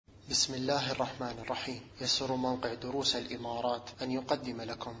بسم الله الرحمن الرحيم. يسر موقع دروس الإمارات أن يقدم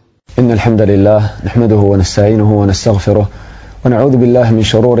لكم إن الحمد لله نحمده ونستعينه ونستغفره ونعوذ بالله من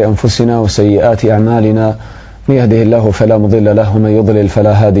شرور أنفسنا وسيئات أعمالنا، من يهده الله فلا مضل له ومن يضلل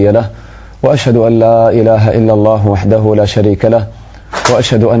فلا هادي له، وأشهد أن لا إله إلا الله وحده لا شريك له،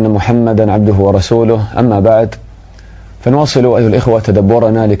 وأشهد أن محمدا عبده ورسوله. أما بعد، فنواصل أيها الإخوة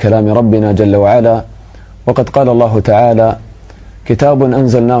تدبرنا لكلام ربنا جل وعلا، وقد قال الله تعالى: كتاب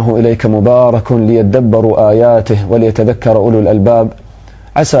أنزلناه إليك مبارك ليدبروا آياته وليتذكر أولو الألباب،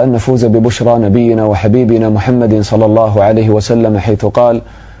 عسى أن نفوز ببشرى نبينا وحبيبنا محمد صلى الله عليه وسلم، حيث قال: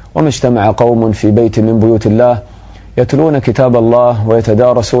 وما اجتمع قوم في بيت من بيوت الله يتلون كتاب الله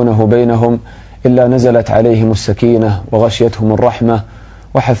ويتدارسونه بينهم إلا نزلت عليهم السكينة وغشيتهم الرحمة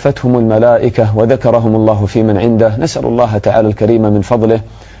وحفتهم الملائكة وذكرهم الله في من عنده. نسأل الله تعالى الكريم من فضله.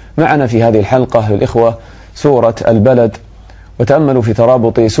 معنا في هذه الحلقة للإخوة سورة البلد، وتأملوا في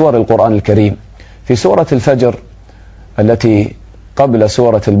ترابط سور القرآن الكريم. في سورة الفجر التي قبل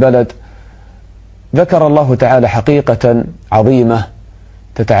سورة البلد ذكر الله تعالى حقيقة عظيمة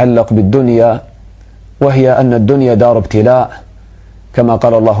تتعلق بالدنيا، وهي أن الدنيا دار ابتلاء، كما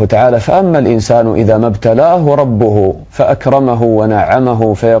قال الله تعالى: فأما الإنسان إذا ما ابتلاه ربه فأكرمه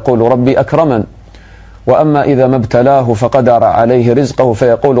ونعمه فيقول ربي أكرمن، وأما إذا ما ابتلاه فقدر عليه رزقه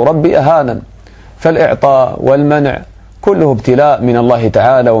فيقول ربي أهانن. فالإعطاء والمنع كله ابتلاء من الله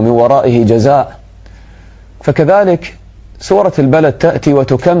تعالى، ومن ورائه جزاء. فكذلك سورة البلد تأتي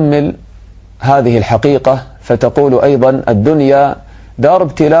وتكمل هذه الحقيقة، فتقول أيضا: الدنيا دار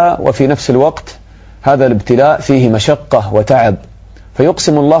ابتلاء، وفي نفس الوقت هذا الابتلاء فيه مشقة وتعب.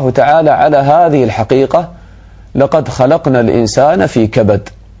 فيقسم الله تعالى على هذه الحقيقة: لقد خلقنا الإنسان في كبد.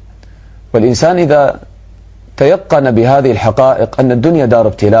 والإنسان إذا تيقن بهذه الحقائق أن الدنيا دار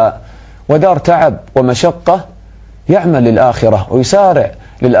ابتلاء ودار تعب ومشقة، يعمل للآخرة ويسارع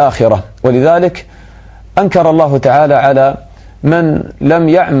للآخرة. ولذلك أنكر الله تعالى على من لم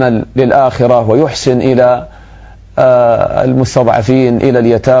يعمل للآخرة ويحسن إلى المستضعفين، إلى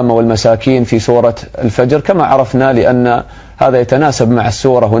اليتامى والمساكين في سورة الفجر، كما عرفنا، لأن هذا يتناسب مع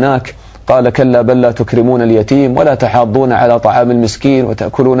السورة. هناك قال: كلا بل لا تكرمون اليتيم ولا تحاضون على طعام المسكين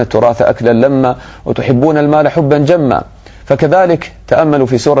وتأكلون التراث أكلا لما وتحبون المال حبا جما. فكذلك تأملوا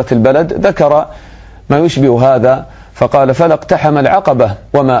في سورة البلد ذكر ما يشبه هذا، فقال: فلا اقتحم العقبة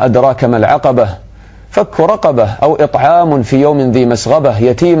وما أدراك ما العقبة، فك رقبة أو إطعام في يوم ذي مسغبة،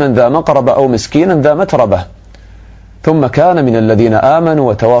 يتيما ذا مقربة أو مسكينا ذا متربة، ثم كان من الذين آمنوا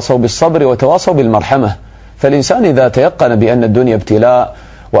وتواصوا بالصبر وتواصوا بالمرحمة. فالإنسان إذا تيقن بأن الدنيا ابتلاء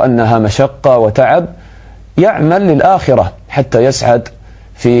وأنها مشقة وتعب، يعمل للآخرة حتى يسعد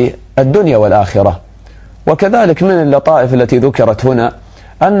في الدنيا والآخرة. وكذلك من اللطائف التي ذكرت هنا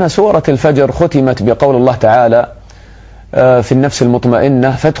أن سورة الفجر ختمت بقول الله تعالى في النفس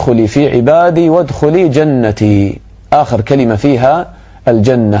المطمئنة: فادخلي في عبادي وادخلي جنتي. آخر كلمة فيها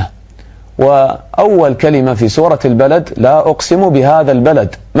الجنة. وأول كلمة في سورة البلد: لا أقسم بهذا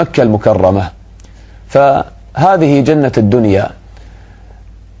البلد، مكة المكرمة. فهذه جنة الدنيا.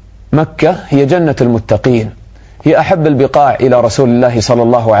 مكة هي جنة المتقين، هي أحب البقاع إلى رسول الله صلى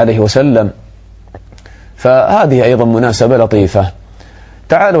الله عليه وسلم. فهذه أيضا مناسبة لطيفة.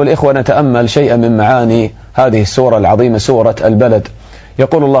 تعالوا الإخوة نتأمل شيئا من معاني هذه السورة العظيمة، سورة البلد.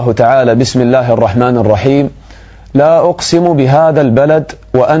 يقول الله تعالى: بسم الله الرحمن الرحيم: لا أقسم بهذا البلد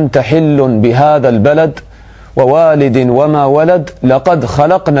وأنت حل بهذا البلد ووالد وما ولد لقد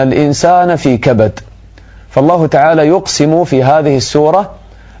خلقنا الإنسان في كبد. فالله تعالى يقسم في هذه السورة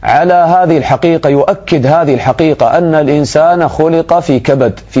على هذه الحقيقة، يؤكد هذه الحقيقة أن الإنسان خلق في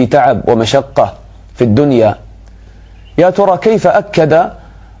كبد، في تعب ومشقة في الدنيا. يا ترى كيف أكد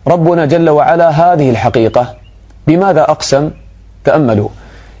ربنا جل وعلا هذه الحقيقة؟ بماذا أقسم؟ تأملوا.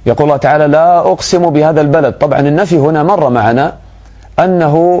 يقول الله تعالى: لا أقسم بهذا البلد. طبعا النفي هنا مر معنا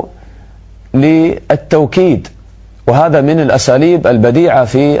أنه للتوكيد، وهذا من الأساليب البديعة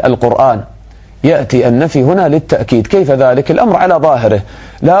في القرآن، يأتي النفي هنا للتأكيد. كيف ذلك؟ الأمر على ظاهره: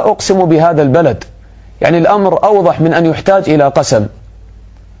 لا أقسم بهذا البلد، يعني الأمر أوضح من أن يحتاج إلى قسم،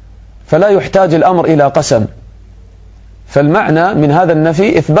 فلا يحتاج الأمر إلى قسم. فالمعنى من هذا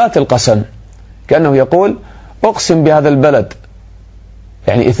النفي إثبات القسم، كأنه يقول: أقسم بهذا البلد،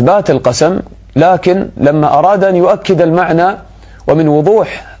 يعني إثبات القسم. لكن لما أراد أن يؤكد المعنى، ومن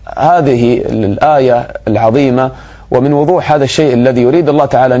وضوح هذه الآية العظيمة ومن وضوح هذا الشيء الذي يريد الله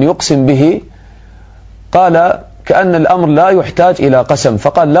تعالى أن يقسم به، قال كأن الأمر لا يحتاج إلى قسم،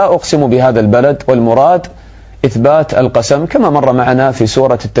 فقال: لا أقسم بهذا البلد، والمراد إثبات القسم، كما مر معنا في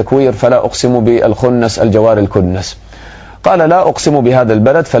سورة التكوير: فلا أقسم بالخنس الجوار الكنس. قال: لا أقسم بهذا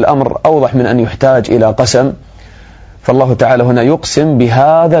البلد، فالأمر أوضح من أن يحتاج إلى قسم. فالله تعالى هنا يقسم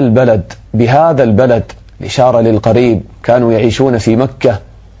بهذا البلد الإشارة للقريب، كانوا يعيشون في مكة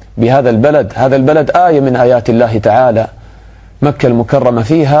بهذا البلد. هذا البلد آية من آيات الله تعالى، مكة المكرمة،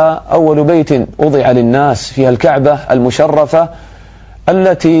 فيها أول بيت وضع للناس، فيها الكعبة المشرفة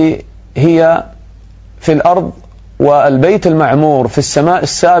التي هي في الأرض، والبيت المعمور في السماء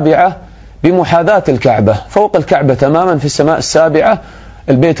السابعة بمحاذاة الكعبة، فوق الكعبة تماما في السماء السابعة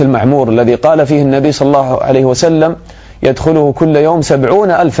البيت المعمور الذي قال فيه النبي صلى الله عليه وسلم يدخله كل يوم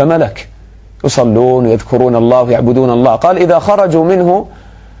 70,000 ملك يصلون ويذكرون الله ويعبدون الله. قال إذا خرجوا منه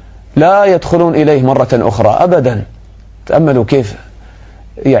لا يدخلون إليه مرة أخرى أبدا. تأملوا كيف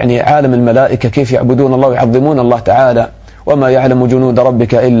يعني عالم الملائكة كيف يعبدون الله ويعظمون الله تعالى، وما يعلم جنود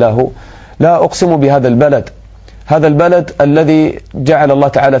ربك إلا هو. لا أقسم بهذا البلد، هذا البلد الذي جعل الله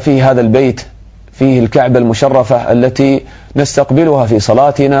تعالى فيه هذا البيت، فيه الكعبة المشرفة التي نستقبلها في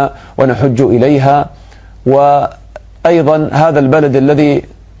صلاتنا ونحج إليها، وأيضا هذا البلد الذي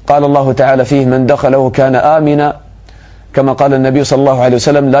قال الله تعالى فيه من دخله كان آمنا، كما قال النبي صلى الله عليه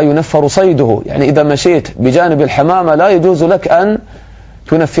وسلم لا ينفر صيده، يعني إذا مشيت بجانب الحمامة لا يجوز لك أن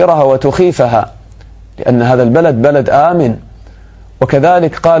تنفرها وتخيفها، لأن هذا البلد بلد آمن.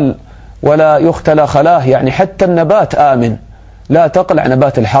 وكذلك قال ولا يختلى خلاه، يعني حتى النبات آمن، لا تقلع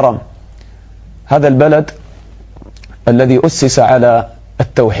نبات الحرم. هذا البلد الذي أسس على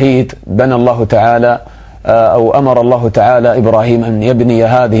التوحيد، بنى الله تعالى أو أمر الله تعالى إبراهيم أن يبني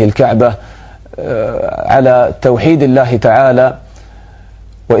هذه الكعبة على توحيد الله تعالى،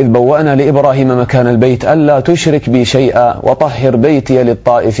 وإذ بوأنا لإبراهيم مكان البيت ألا تشرك بي شيئا وطهر بيتي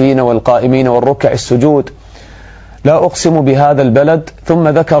للطائفين والقائمين والركع السجود. لا أقسم بهذا البلد. ثم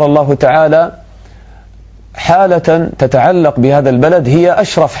ذكر الله تعالى حالة تتعلق بهذا البلد هي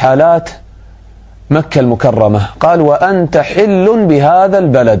أشرف حالات مكة المكرمة، قال وأنت حل بهذا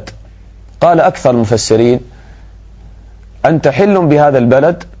البلد. قال أكثر المفسرين أنت حل بهذا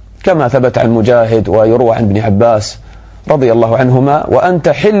البلد كما ثبت عن مجاهد ويروى عن ابن عباس رضي الله عنهما، وأنت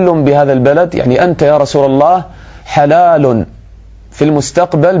حل بهذا البلد يعني أنت يا رسول الله حلال في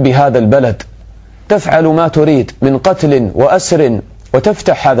المستقبل بهذا البلد، تفعل ما تريد من قتل وأسر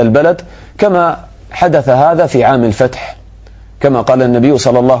وتفتح هذا البلد، كما حدث هذا في عام الفتح، كما قال النبي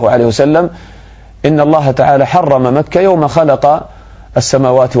صلى الله عليه وسلم إن الله تعالى حرم مكة يوم خلق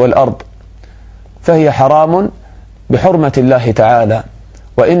السماوات والأرض، فهي حرام بحرمة الله تعالى،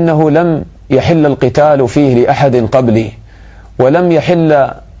 وإنه لم يحل القتال فيه لأحد قبلي، ولم يحل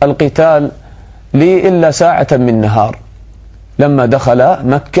القتال لي إلا ساعة من نهار، لما دخل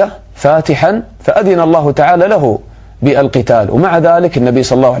مكة فاتحا فأذن الله تعالى له بالقتال، ومع ذلك النبي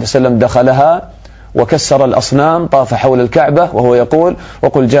صلى الله عليه وسلم دخلها وكسر الأصنام، طاف حول الكعبة وهو يقول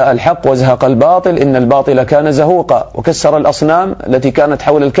وقل جاء الحق وزهق الباطل إن الباطل كان زهوقا، وكسر الأصنام التي كانت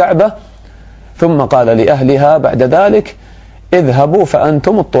حول الكعبة، ثم قال لأهلها بعد ذلك اذهبوا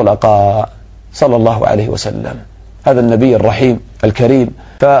فأنتم الطلقاء صلى الله عليه وسلم. هذا النبي الرحيم الكريم.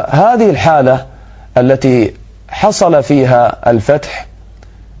 فهذه الحالة التي حصل فيها الفتح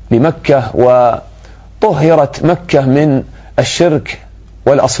لمكة وطهرت مكة من الشرك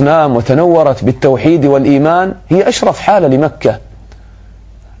والأصنام وتنورت بالتوحيد والإيمان هي أشرف حالة لمكة.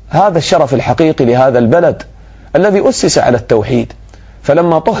 هذا الشرف الحقيقي لهذا البلد الذي أسس على التوحيد،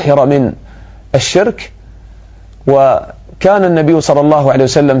 فلما طهر من الشرك وكان النبي صلى الله عليه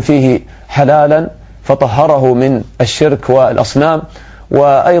وسلم فيه حلالا فطهره من الشرك والأصنام،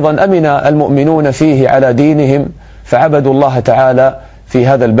 وأيضا أمن المؤمنون فيه على دينهم فعبدوا الله تعالى في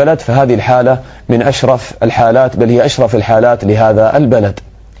هذا البلد، فهذه الحالة من أشرف الحالات، بل هي أشرف الحالات لهذا البلد.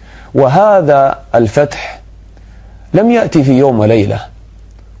 وهذا الفتح لم يأتي في يوم وليلة،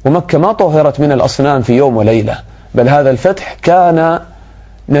 ومكة ما طهرت من الأصنام في يوم وليلة، بل هذا الفتح كان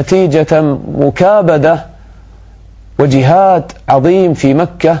نتيجة مكابدة وجهاد عظيم في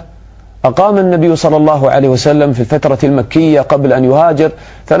مكة. أقام النبي صلى الله عليه وسلم في الفترة المكية قبل أن يهاجر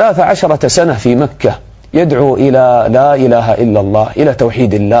 13 سنة في مكة يدعو إلى لا إله إلا الله، إلى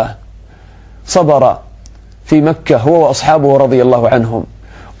توحيد الله. صبر في مكة هو وأصحابه رضي الله عنهم،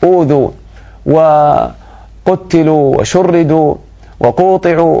 أوذوا وقتلوا وشردوا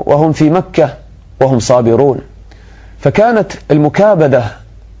وقوطعوا وهم في مكة وهم صابرون. فكانت المكابدة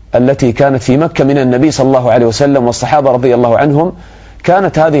التي كانت في مكة من النبي صلى الله عليه وسلم والصحابة رضي الله عنهم،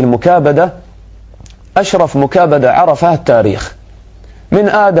 كانت هذه المكابدة أشرف مكابدة عرفها التاريخ من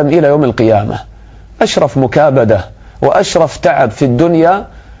آدم إلى يوم القيامة. أشرف مكابدة وأشرف تعب في الدنيا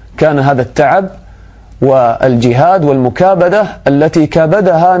كان هذا التعب والجهاد والمكابدة التي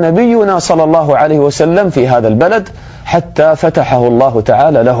كابدها نبينا صلى الله عليه وسلم في هذا البلد حتى فتحه الله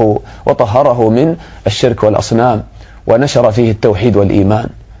تعالى له وطهره من الشرك والأصنام ونشر فيه التوحيد والإيمان.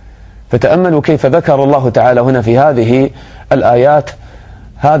 فتأملوا كيف ذكر الله تعالى هنا في هذه الآيات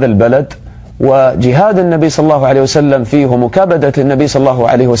هذا البلد وجهاد النبي صلى الله عليه وسلم فيه ومكابدة النبي صلى الله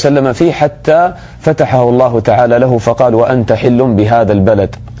عليه وسلم فيه حتى فتحه الله تعالى له فقال وأنت حل بهذا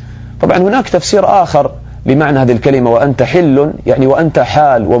البلد. طبعا هناك تفسير آخر لمعنى هذه الكلمة وأنت حل، يعني وأنت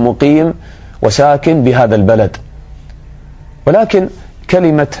حال ومقيم وساكن بهذا البلد، ولكن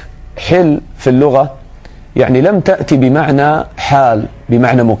كلمة حل في اللغة يعني لم تأتي بمعنى حال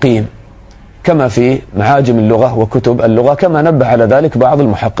بمعنى مقيم كما في معاجم اللغة وكتب اللغة، كما نبه على ذلك بعض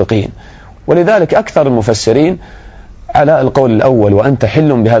المحققين. ولذلك أكثر المفسرين على القول الأول وأنت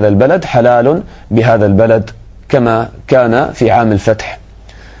حل بهذا البلد، حلال بهذا البلد كما كان في عام الفتح.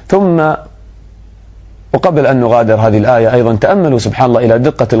 ثم وقبل أن نغادر هذه الآية أيضا تأملوا سبحان الله إلى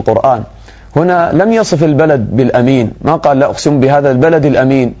دقة القرآن، هنا لم يصف البلد بالأمين، ما قال لا أقسم بهذا البلد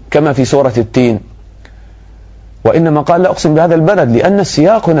الأمين كما في سورة التين، وإنما قال لا أقسم بهذا البلد لأن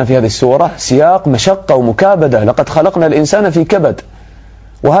السياق هنا في هذه السورة سياق مشقة ومكابدة، لقد خلقنا الإنسان في كبد،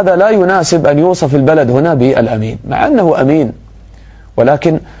 وهذا لا يناسب أن يوصف البلد هنا بالأمين مع أنه أمين،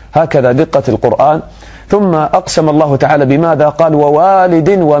 ولكن هكذا دقة القرآن. ثم أقسم الله تعالى بماذا؟ قال ووالد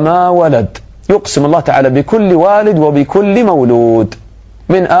وما ولد، يقسم الله تعالى بكل والد وبكل مولود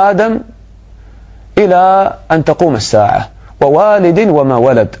من آدم إلى أن تقوم الساعة، ووالد وما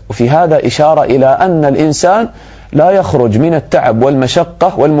ولد. وفي هذا إشارة إلى أن الإنسان لا يخرج من التعب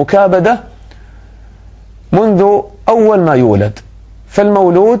والمشقة والمكابدة منذ أول ما يولد،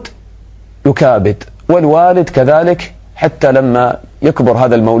 فالمولود يكابد والوالد كذلك حتى لما يكبر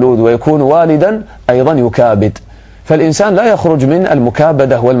هذا المولود ويكون والدا أيضا يكابد، فالإنسان لا يخرج من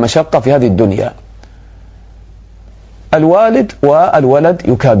المكابدة والمشقة في هذه الدنيا. الوالد والولد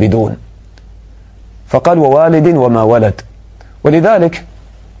يكابدون، فقال ووالد وما ولد. ولذلك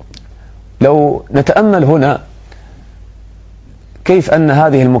لو نتأمل هنا كيف أن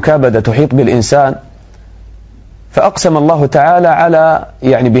هذه المكابدة تحيط بالإنسان، فأقسم الله تعالى على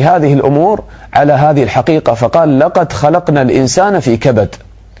بهذه الأمور على هذه الحقيقة، فقال لقد خلقنا الإنسان في كبد،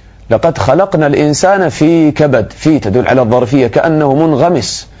 لقد خلقنا الإنسان في كبد، في تدل على الظرفية كأنه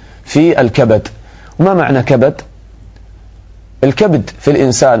منغمس في الكبد. وما معنى كبد؟ الكبد في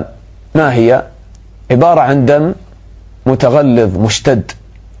الإنسان ما هي؟ عبارة عن دم متغلظ مشتد،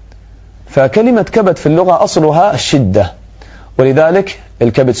 فكلمة كبد في اللغة أصلها الشدة، ولذلك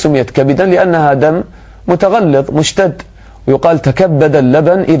الكبد سميت كبدا لأنها دم متغلظ مشتد، ويقال تكبد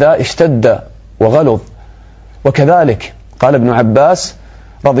اللبن إذا اشتد وغلظ. وكذلك قال ابن عباس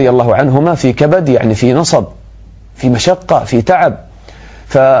رضي الله عنهما في كبد يعني في نصب، في مشقة، في تعب.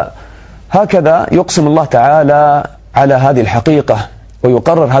 فهكذا يقسم الله تعالى على هذه الحقيقة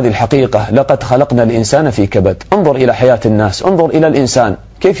ويقرر هذه الحقيقة، لقد خلقنا الإنسان في كبد. انظر إلى حياة الناس، انظر إلى الإنسان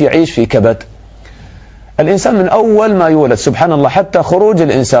كيف يعيش في كبد. الإنسان من أول ما يولد سبحان الله حتى خروج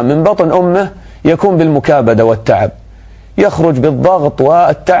الإنسان من بطن أمه يكون بالمكابدة والتعب، يخرج بالضغط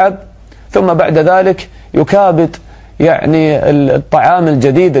والتعب، ثم بعد ذلك يكابد الطعام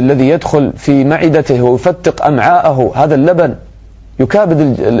الجديد الذي يدخل في معدته ويفتق أمعاءه، هذا اللبن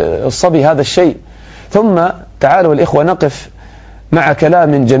يكابد الصبي هذا الشيء. ثم تعالوا الإخوة نقف مع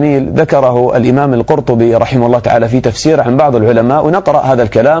كلام جميل ذكره الإمام القرطبي رحمه الله تعالى في تفسير عن بعض العلماء، ونقرأ هذا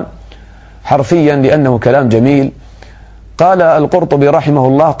الكلام حرفيا لأنه كلام جميل. قال القرطبي رحمه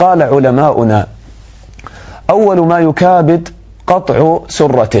الله قال علماؤنا أول ما يكابد قطع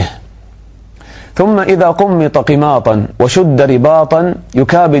سرته، ثم إذا قمط قماطا وشد رباطا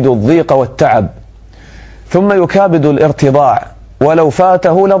يكابد الضيق والتعب، ثم يكابد الارتضاع ولو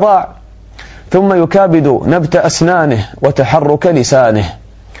فاته لضاع، ثم يكابد نبت أسنانه وتحرك لسانه،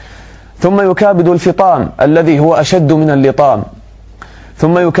 ثم يكابد الفطام الذي هو أشد من اللطام،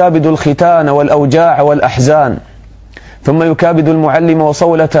 ثم يكابد الختان والأوجاع والأحزان، ثم يكابد المعلم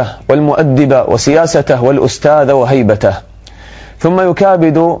وصولته والمؤدب وسياسته والأستاذ وهيبته، ثم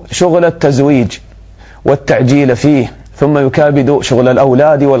يكابد شغل التزويج والتعجيل فيه، ثم يكابد شغل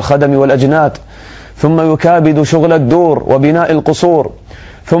الأولاد والخدم والأجناد، ثم يكابد شغل الدور وبناء القصور،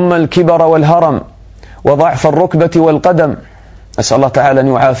 ثم الكبر والهرم وضعف الركبة والقدم. أسأل الله تعالى أن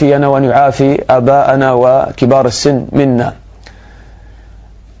يعافينا وأن يعافي آباءنا وكبار السن منا.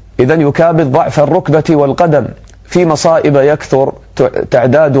 إذن يكابد ضعف الركبة والقدم، في مصائب يكثر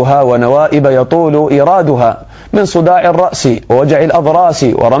تعدادها ونوائب يطول إيرادها، من صداع الرأس ووجع الأضراس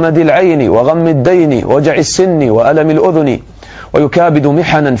ورمد العين وغم الدين ووجع السن وألم الأذن، ويكابد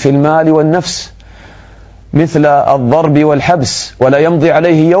محنا في المال والنفس مثل الضرب والحبس، ولا يمضي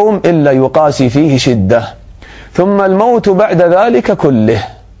عليه يوم إلا يقاسي فيه شدة، ثم الموت بعد ذلك كله،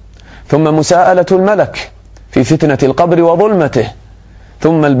 ثم مساءلة الملك في فتنة القبر وظلمته،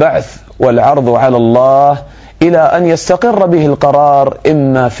 ثم البعث والعرض على الله إلى أن يستقر به القرار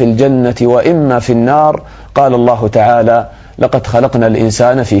إما في الجنة وإما في النار. قال الله تعالى: لقد خلقنا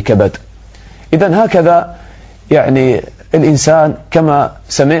الإنسان في كبد. إذن هكذا يعني الإنسان كما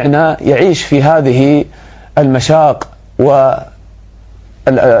سمعنا يعيش في هذه المشاق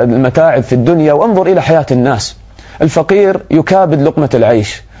والمتاعب في الدنيا. وانظر إلى حياة الناس، الفقير يكابد لقمة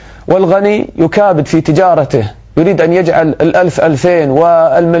العيش، والغني يكابد في تجارته، يريد أن يجعل 1000 2000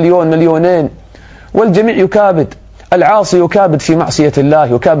 والمليون مليونين، والجميع يكابد. العاصي يكابد في معصية الله،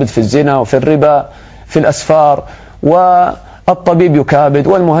 يكابد في الزنا وفي الربا في الأسفار، والطبيب يكابد،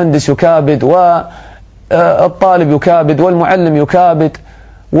 والمهندس يكابد، والطالب يكابد، والمعلم يكابد،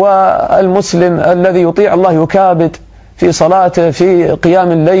 والمسلم الذي يطيع الله يكابد في صلاته في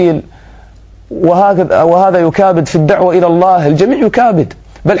قيام الليل، وهذا يكابد في الدعوة إلى الله. الجميع يكابد،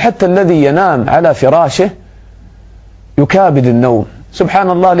 بل حتى الذي ينام على فراشه يكابد النوم، سبحان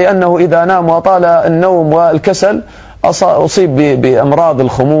الله، لأنه إذا نام وطال النوم والكسل أصيب بأمراض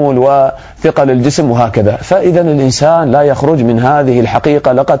الخمول وثقل الجسم وهكذا. فإذا الإنسان لا يخرج من هذه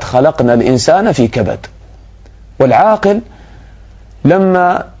الحقيقة: لقد خلقنا الإنسان في كبد. والعاقل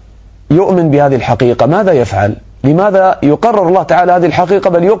لما يؤمن بهذه الحقيقة ماذا يفعل؟ لماذا يقرر الله تعالى هذه الحقيقة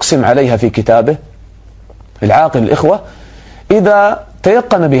بل يقسم عليها في كتابه؟ العاقل الإخوة إذا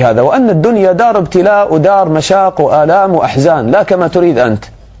تيقن بهذا، وأن الدنيا دار ابتلاء ودار مشاق وآلام وأحزان لا كما تريد أنت،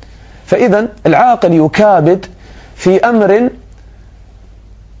 فإذا العاقل يكابد في أمر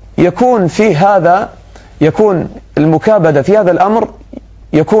يكون فيه هذا، يكون المكابدة في هذا الأمر،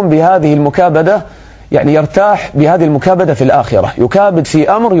 يكون بهذه المكابدة يعني يرتاح بهذه المكابدة في الآخرة، يكابد في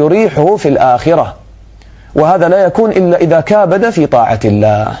أمر يريحه في الآخرة، وهذا لا يكون إلا إذا كابد في طاعة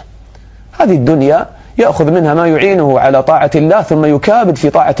الله. هذه الدنيا يأخذ منها ما يعينه على طاعة الله، ثم يكابد في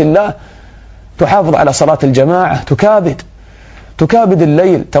طاعة الله، تحافظ على صلاة الجماعة، تكابد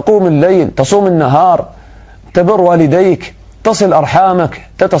الليل، تقوم الليل، تصوم النهار، تبر والديك، تصل أرحامك،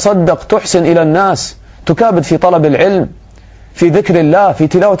 تتصدق، تحسن إلى الناس، تكابد في طلب العلم، في ذكر الله، في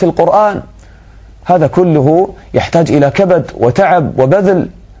تلاوة القرآن. هذا كله يحتاج إلى كبد وتعب وبذل،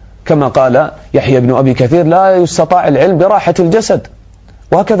 كما قال يحيى بن أبي كثير: لا يستطاع العلم براحة الجسد.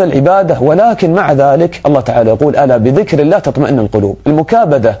 وهكذا العبادة. ولكن مع ذلك الله تعالى يقول: ألا بذكر الله تطمئن القلوب.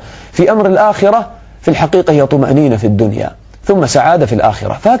 المكابدة في أمر الآخرة في الحقيقة هي طمأنينة في الدنيا ثم سعادة في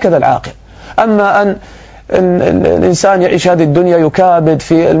الآخرة. فهكذا العاقل. أما أن الإنسان يعيش هذه الدنيا يكابد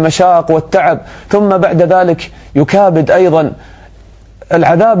في المشاق والتعب، ثم بعد ذلك يكابد أيضا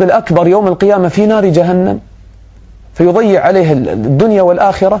العذاب الأكبر يوم القيامة في نار جهنم، فيضيع عليه الدنيا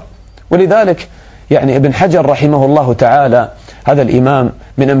والآخرة. ولذلك يعني ابن حجر رحمه الله تعالى، هذا الإمام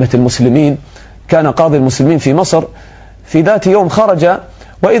من أمة المسلمين، كان قاضي المسلمين في مصر، في ذات يوم خرج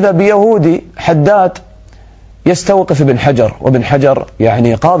وإذا بيهودي حداد يستوقف ابن حجر، وابن حجر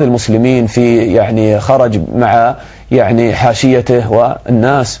يعني قاضي المسلمين في يعني خرج مع يعني حاشيته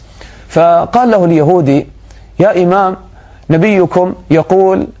والناس، فقال له اليهودي: يا إمام، نبيكم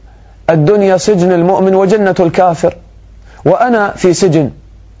يقول الدنيا سجن المؤمن وجنة الكافر، وأنا في سجن،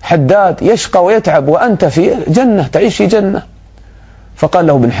 حداد يشقى ويتعب، وأنت في جنة تعيش في جنة. فقال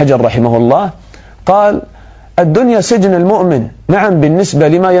له ابن حجر رحمه الله، قال: الدنيا سجن المؤمن، نعم، بالنسبة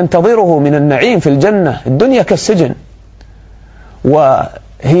لما ينتظره من النعيم في الجنة، الدنيا كالسجن،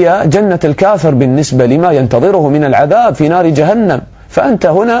 وهي جنة الكافر بالنسبة لما ينتظره من العذاب في نار جهنم، فأنت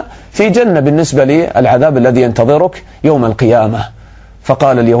هنا في جنة بالنسبة للعذاب الذي ينتظرك يوم القيامة.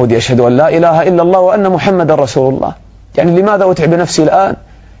 فقال اليهودي: أشهد أن لا إله إلا الله وأن محمد رسول الله. يعني لماذا أتعب نفسي الآن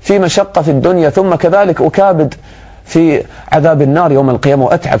في مشقة في الدنيا، ثم كذلك أكابد في عذاب النار يوم القيامة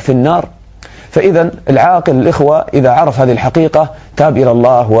وأتعب في النار؟ فإذا العاقل الإخوة إذا عرف هذه الحقيقة تاب إلى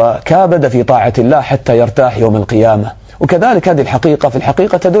الله وكابد في طاعة الله حتى يرتاح يوم القيامة. وكذلك هذه الحقيقة في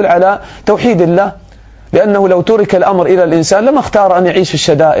الحقيقة تدل على توحيد الله، لأنه لو ترك الأمر إلى الإنسان لما اختار أن يعيش في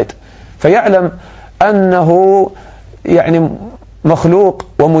الشدائد، فيعلم أنه يعني مخلوق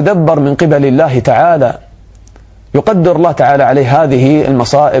ومدبر من قبل الله تعالى، يقدر الله تعالى عليه هذه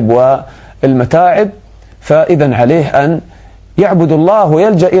المصائب والمتاعب، فإذا عليه أن يعبد الله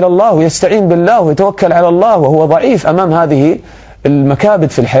ويلجأ إلى الله ويستعين بالله ويتوكل على الله وهو ضعيف أمام هذه المكابد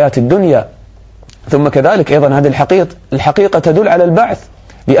في الحياة الدنيا. ثم كذلك أيضا هذه الحقيقة تدل على البعث،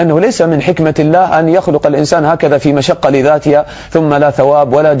 لأنه ليس من حكمة الله أن يخلق الإنسان هكذا في مشقة لذاتها ثم لا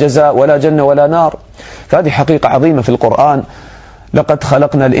ثواب ولا جزاء ولا جنة ولا نار. فهذه حقيقة عظيمة في القرآن: لقد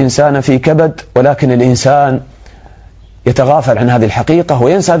خلقنا الإنسان في كبد. ولكن الإنسان يتغافل عن هذه الحقيقة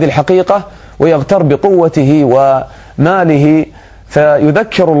وينسى هذه الحقيقة ويغتر بقوته وماله،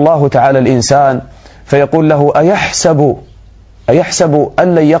 فيذكر الله تعالى الإنسان فيقول له: أيحسب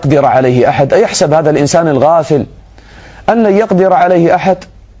أن لن يقدر عليه أحد؟ أيحسب هذا الإنسان الغافل أن لن يقدر عليه أحد؟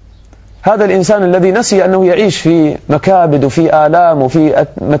 هذا الإنسان الذي نسي أنه يعيش في مكابد وفي آلام وفي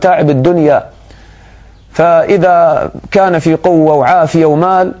متاعب الدنيا، فإذا كان في قوة وعافية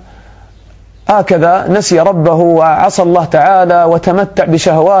ومال هكذا نسي ربه وعصى الله تعالى وتمتع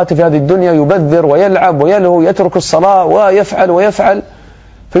بشهواته في هذه الدنيا، يبذر ويلعب ويلهو، يترك الصلاة ويفعل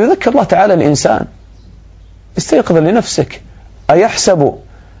فيذكر الله تعالى الإنسان: استيقظ لنفسك، أيحسب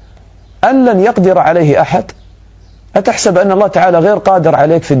أن لن يقدر عليه أحد؟ أتحسب أن الله تعالى غير قادر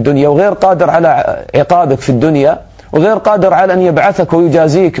عليك في الدنيا، وغير قادر على عقابك في الدنيا، وغير قادر على أن يبعثك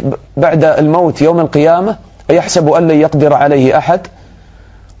ويجازيك بعد الموت يوم القيامة؟ أيحسب أن لن يقدر عليه أحد؟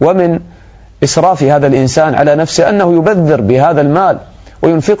 ومن إسراف هذا الإنسان على نفسه أنه يبذر بهذا المال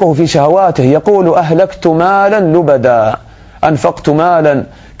وينفقه في شهواته، يقول: أهلكت مالا لبدا، أنفقت مالا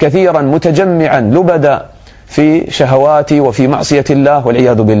كثيرا متجمعا لبدا في شهواتي وفي معصية الله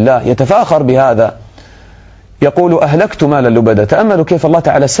والعياذ بالله، يتفاخر بهذا، يقول: أهلكت مالا لبدا. تأملوا كيف الله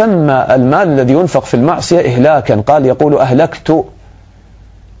تعالى سمى المال الذي ينفق في المعصية إهلاكا، قال يقول أهلكت.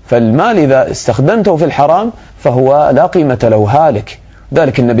 فالمال إذا استخدمته في الحرام فهو لا قيمة له، هالك.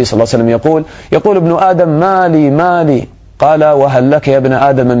 ذلك النبي صلى الله عليه وسلم يقول ابن آدم: مالي مالي. قال: وهل لك يا ابن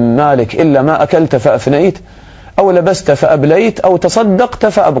آدم من مالك إلا ما أكلت فأفنيت، أو لبست فأبليت، أو تصدقت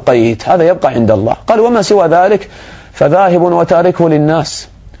فأبقيت، هذا يبقى عند الله. قال: وما سوى ذلك فذاهب وتاركه للناس.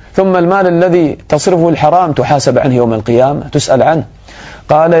 ثم المال الذي تصرفه الحرام تحاسب عنه يوم القيامة، تسأل عنه.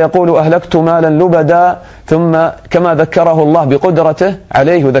 قال: يقول: أهلكت مالا لبدا. ثم كما ذكره الله بقدرته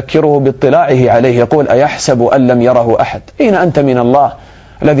عليه يذكره باطلاعه عليه، يقول: أيحسب أن لم يره أحد؟ أين أنت من الله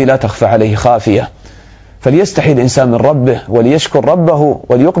الذي لا تخفى عليه خافية؟ فليستحي الإنسان من ربه، وليشكر ربه،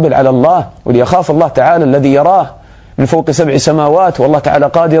 وليقبل على الله، وليخاف الله تعالى الذي يراه من فوق 7 سماوات، والله تعالى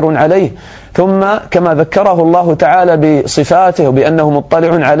قادر عليه. ثم كما ذكره الله تعالى بصفاته وبأنه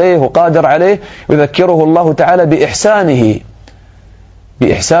مطلع عليه وقادر عليه، يذكره الله تعالى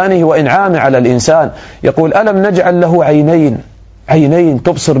بإحسانه وإنعامه على الإنسان. يقول: ألم نجعل له عينين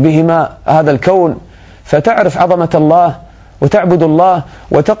تبصر بهما هذا الكون، فتعرف عظمة الله وتعبد الله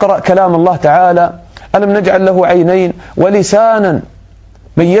وتقرأ كلام الله تعالى. ألم نجعل له عينين ولسانا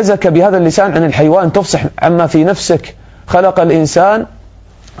ميزك بهذا اللسان عن الحيوان، تفصح عما في نفسك. خلق الإنسان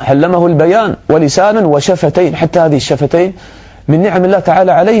علمه البيان، ولسانا وشفتين، حتى هذه الشفتين من نعم الله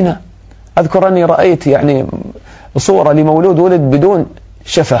تعالى علينا. أذكر أني رأيت صورة لمولود ولد بدون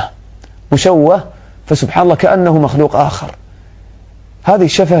شفة، مشوه، فسبحان الله كأنه مخلوق آخر. هذه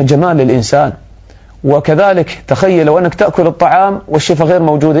الشفة جمال للإنسان. وكذلك تخيل لو أنك تأكل الطعام والشفة غير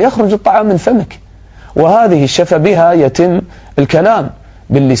موجودة، يخرج الطعام من فمك. وهذه الشفة بها يتم الكلام،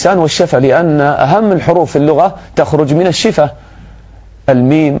 باللسان والشفة، لأن أهم الحروف في اللغة تخرج من الشفة،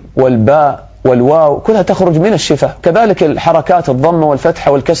 الميم والباء والواو كلها تخرج من الشفة، كذلك الحركات الضمة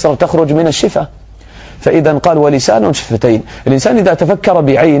والفتحة والكسرة تخرج من الشفة. فإذا قال: ولسان وشفتين. الإنسان إذا تفكر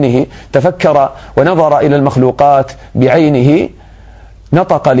بعينه، تفكر ونظر إلى المخلوقات بعينه،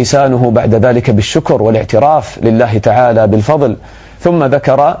 نطق لسانه بعد ذلك بالشكر والاعتراف لله تعالى بالفضل. ثم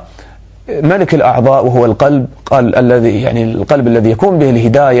ذكر ملك الأعضاء وهو القلب، قال القلب الذي يكون به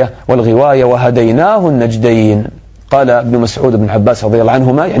الهداية والغواية: وهديناه النجدين. قال ابن مسعود بن عباس رضي الله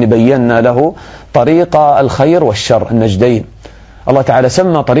عنهما: بينا له طريق الخير والشر، النجدين. الله تعالى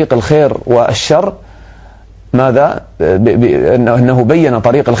سمى طريق الخير والشر ماذا؟ أنه بين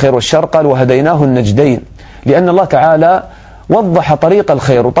طريق الخير والشر، قال: وهديناه النجدين، لأن الله تعالى وضح طريق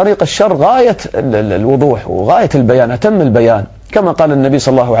الخير وطريق الشر غاية الوضوح وغاية البيان، أتم البيان، كما قال النبي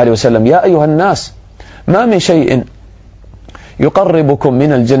صلى الله عليه وسلم: يا أيها الناس، ما من شيء يقربكم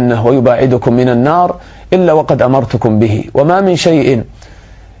من الجنة ويباعدكم من النار إلا وقد أمرتكم به، وما من شيء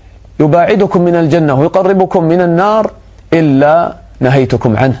يباعدكم من الجنة ويقربكم من النار إلا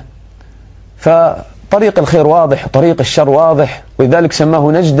نهيتكم عنه. فطريق الخير واضح، طريق الشر واضح، ولذلك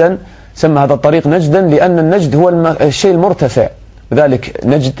سماه نجدا، سمى هذا الطريق نجدا لأن النجد هو الشيء المرتفع، وذلك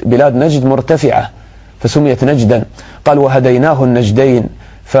نجد بلاد نجد مرتفعة فسميت نجدا. قال: وهديناه النجدين،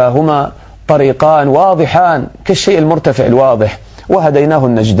 فهما طريقان واضحان كالشيء المرتفع الواضح، وهديناه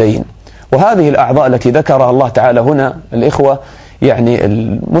النجدين. وهذه الأعضاء التي ذكرها الله تعالى هنا الإخوة،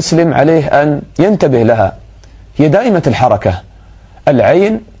 المسلم عليه أن ينتبه لها، هي دائمة الحركة،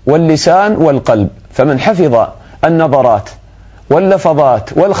 العين واللسان والقلب. فمن حفظ النظرات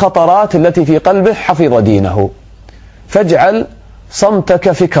واللفظات والخطرات التي في قلبه حفظ دينه. فاجعل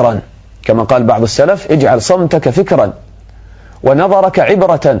صمتك فكرا، كما قال بعض السلف: اجعل صمتك فكرا، ونظرك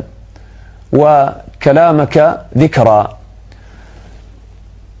عبرة، وكلامك ذكرى.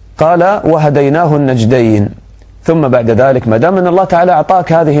 قال: وهديناه النجدين. ثم بعد ذلك ما دام أن الله تعالى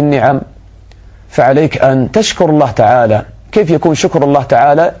أعطاك هذه النعم فعليك أن تشكر الله تعالى. كيف يكون شكر الله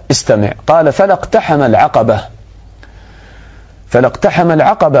تعالى؟ استمع. قال: فلا اقتحم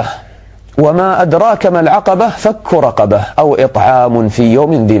العقبة. وما أدراك ما العقبة فك رقبة أو إطعام في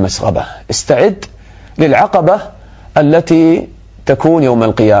يوم ذي مسغبة. استعد للعقبة التي تكون يوم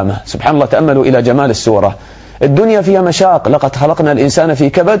القيامة. سبحان الله، تأملوا إلى جمال السورة. الدنيا فيها مشاق، لقد خلقنا الإنسان في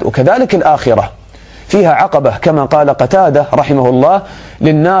كبد، وكذلك الآخرة فيها عقبة، كما قال قتادة رحمه الله: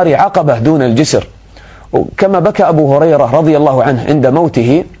 للنار عقبة دون الجسر. كما بكى أبو هريرة رضي الله عنه عند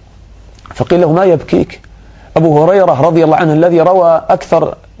موته، فقيل له: ما يبكيك؟ أبو هريرة رضي الله عنه الذي روى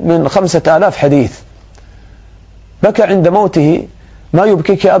أكثر من 5000 حديث، بكى عند موته: ما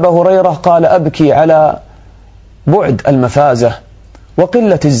يبكيك يا أبا هريرة؟ قال: أبكي على بعد المفازة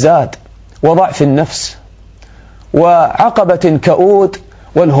وقلة الزاد وضعف النفس وعقبة كؤود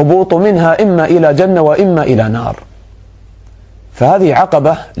والهبوط منها إما إلى جنة وإما إلى نار. فهذه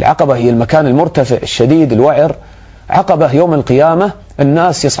عقبة، العقبة هي المكان المرتفع الشديد الوعر، عقبة يوم القيامة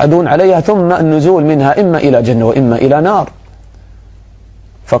الناس يصعدون عليها ثم النزول منها إما إلى جنة وإما إلى نار.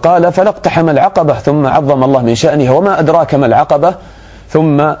 فقال: فلاقتحم العقبة، ثم عظم الله من شأنها: وما أدراك ما العقبة.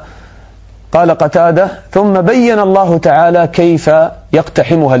 ثم قال قتادة: ثم بين الله تعالى كيف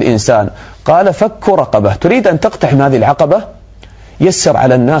يقتحمها الإنسان. قال: فك رقبة. تريد أن تقتحم هذه العقبة؟ يسر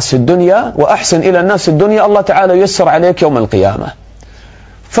على الناس في الدنيا وأحسن إلى الناس في الدنيا، الله تعالى يسر عليك يوم القيامة.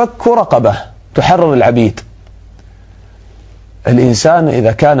 فك رقبة تحرر العبيد. الإنسان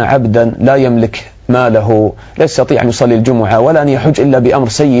إذا كان عبدا لا يملك ماله، لا يستطيع أن يصلي الجمعة ولا أن يحج إلا بأمر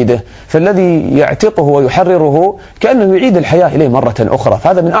سيده، فالذي يعتقه ويحرره كأنه يعيد الحياة إليه مرة أخرى،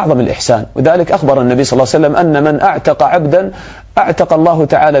 فهذا من أعظم الإحسان. وذلك أخبر النبي صلى الله عليه وسلم أن من أعتق عبدا أعتق الله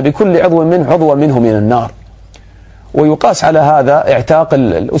تعالى بكل عضو منه عضوا منه من النار. ويقاس على هذا اعتاق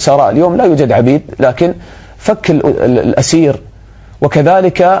الأسراء. اليوم لا يوجد عبيد، لكن فك الأسير،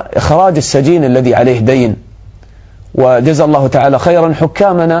 وكذلك إخراج السجين الذي عليه دين. وجزا الله تعالى خيرا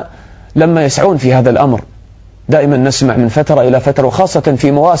حكامنا لما يسعون في هذا الأمر. دائما نسمع من فترة إلى فترة، وخاصة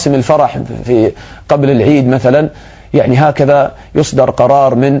في مواسم الفرح، في قبل العيد مثلا، يعني هكذا يصدر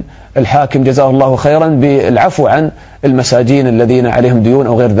قرار من الحاكم جزاه الله خيرا بالعفو عن المساجين الذين عليهم ديون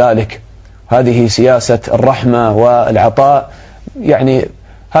أو غير ذلك. هذه سياسة الرحمة والعطاء، يعني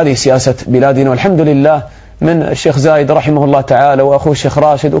هذه سياسة بلادنا، والحمد لله من الشيخ زايد رحمه الله تعالى وأخوه الشيخ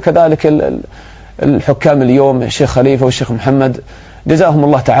راشد، وكذلك الحكام اليوم الشيخ خليفة والشيخ محمد، جزاهم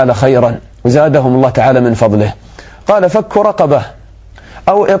الله تعالى خيرا وزادهم الله تعالى من فضله. قال: فك رقبة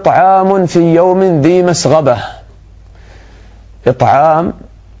أو إطعام في يوم ذي مسغبة. إطعام،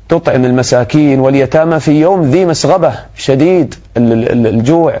 تطعم المساكين واليتامى في يوم ذي مسغبة، شديد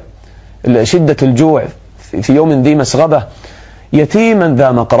الجوع، شدة الجوع، في يوم ذي مسغبة. يتيما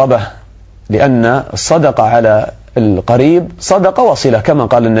ذا مقربة، لأن الصدقة على القريب صدقة وصلة، كما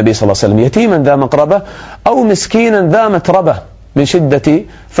قال النبي صلى الله عليه وسلم: يتيما ذا مقربة أو مسكينا ذا متربة، من شدة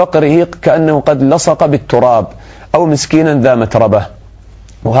فقره كأنه قد لصق بالتراب، أو مسكينا ذا متربة.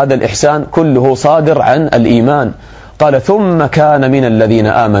 وهذا الإحسان كله صادر عن الإيمان. قال: ثم كان من الذين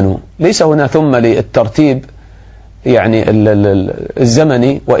آمنوا. ليس هنا ثم للترتيب يعني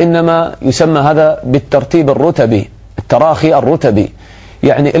الزمني، وإنما يسمى هذا بالترتيب الرتبي، التراخي الرتبي.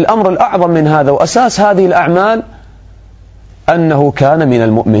 يعني الأمر الأعظم من هذا وأساس هذه الأعمال أنه كان من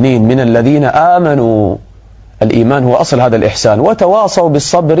المؤمنين، من الذين آمنوا. الإيمان هو أصل هذا الإحسان. وتواصوا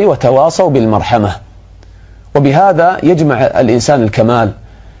بالصبر وتواصوا بالمرحمة. وبهذا يجمع الإنسان الكمال،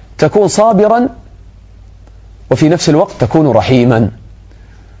 تكون صابرا وفي نفس الوقت تكون رحيما.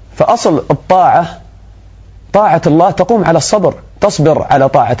 فأصل الطاعة، طاعة الله، تقوم على الصبر، تصبر على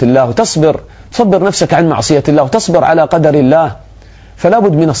طاعة الله، وتصبر نفسك عن معصية الله، وتصبر على قدر الله، فلا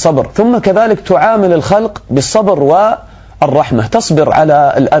بد من الصبر. ثم كذلك تعامل الخلق بالصبر والرحمة، تصبر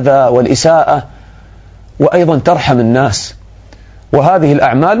على الأذى والإساءة، وأيضا ترحم الناس. وهذه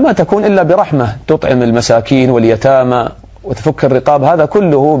الأعمال ما تكون إلا برحمة، تطعم المساكين واليتامى وتفك الرقاب، هذا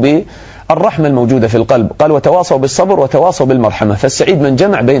كله بالرحمة الموجودة في القلب. قال: وتواصوا بالصبر وتواصوا بالمرحمة. فالسعيد من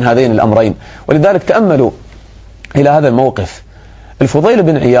جمع بين هذين الأمرين. ولذلك تأملوا إلى هذا الموقف. الفضيل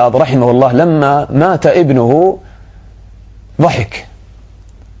بن عياض رحمه الله لما مات ابنه ضحك.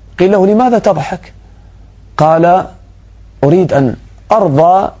 قيل له: لماذا تضحك؟ قال: أريد أن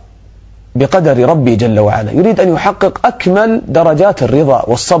أرضى بقدر ربي جل وعلا. يريد أن يحقق أكمل درجات الرضا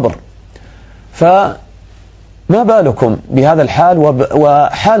والصبر. فما بالكم بهذا الحال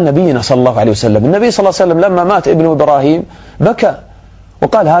وحال نبينا صلى الله عليه وسلم. النبي صلى الله عليه وسلم لما مات ابن إبراهيم بكى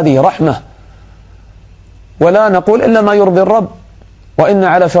وقال: هذه رحمة، ولا نقول إلا ما يرضي الرب، وإن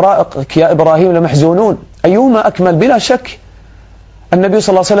على فراقك يا إبراهيم لمحزونون. أيهما أكمل؟ بلا شك النبي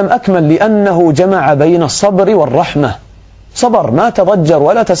صلى الله عليه وسلم أكمل، لأنه جمع بين الصبر والرحمة. صبر، ما تضجر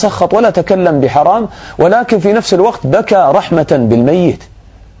ولا تسخط ولا تكلم بحرام، ولكن في نفس الوقت بكى رحمة بالميت.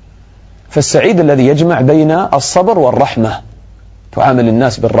 فالسعيد الذي يجمع بين الصبر والرحمة. تعامل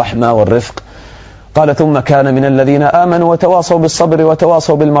الناس بالرحمة والرفق. قال ثم كان من الذين آمنوا وتواصوا بالصبر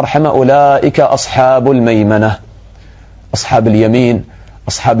وتواصوا بالمرحمة أولئك أصحاب الميمنة، أصحاب اليمين،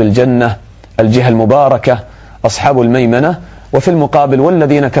 أصحاب الجنة، الجهة المباركة، أصحاب الميمنة. وفي المقابل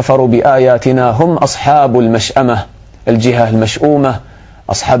والذين كفروا بآياتنا هم أصحاب المشأمة، الجهة المشؤومة،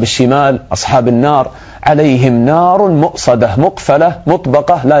 أصحاب الشمال، أصحاب النار، عليهم نار مؤصدة مقفلة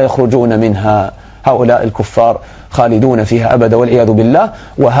مطبقة لا يخرجون منها. هؤلاء الكفار خالدون فيها أبدا والعياذ بالله،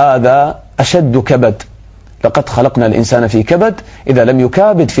 وهذا أشد كبد. لقد خلقنا الإنسان في كبد، إذا لم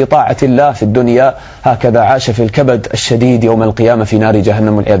يكابد في طاعة الله في الدنيا هكذا عاش في الكبد الشديد يوم القيامة في نار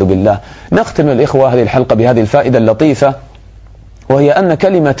جهنم والعياذ بالله. نختم الإخوة هذه الحلقة بهذه الفائدة اللطيفة، وهي أن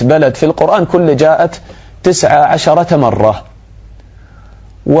كلمة بلد في القرآن كله جاءت 19 مرة،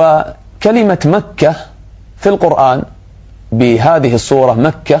 وكلمة مكة في القرآن بهذه الصورة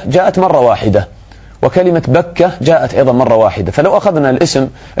مكة جاءت مرة واحدة، وكلمة بكة جاءت أيضا مرة واحدة. فلو أخذنا الاسم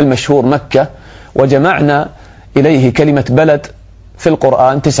المشهور مكة وجمعنا إليه كلمة بلد في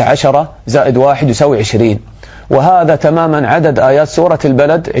القرآن 19 زائد 1 يساوي 20، وهذا تماما عدد آيات سورة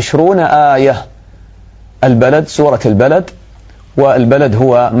البلد 20 آية. البلد سورة البلد، والبلد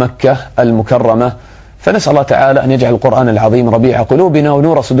هو مكة المكرمة. فنسأل الله تعالى أن يجعل القرآن العظيم ربيع قلوبنا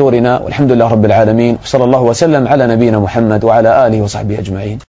ونور صدورنا، والحمد لله رب العالمين، وصلى الله وسلم على نبينا محمد وعلى آله وصحبه أجمعين.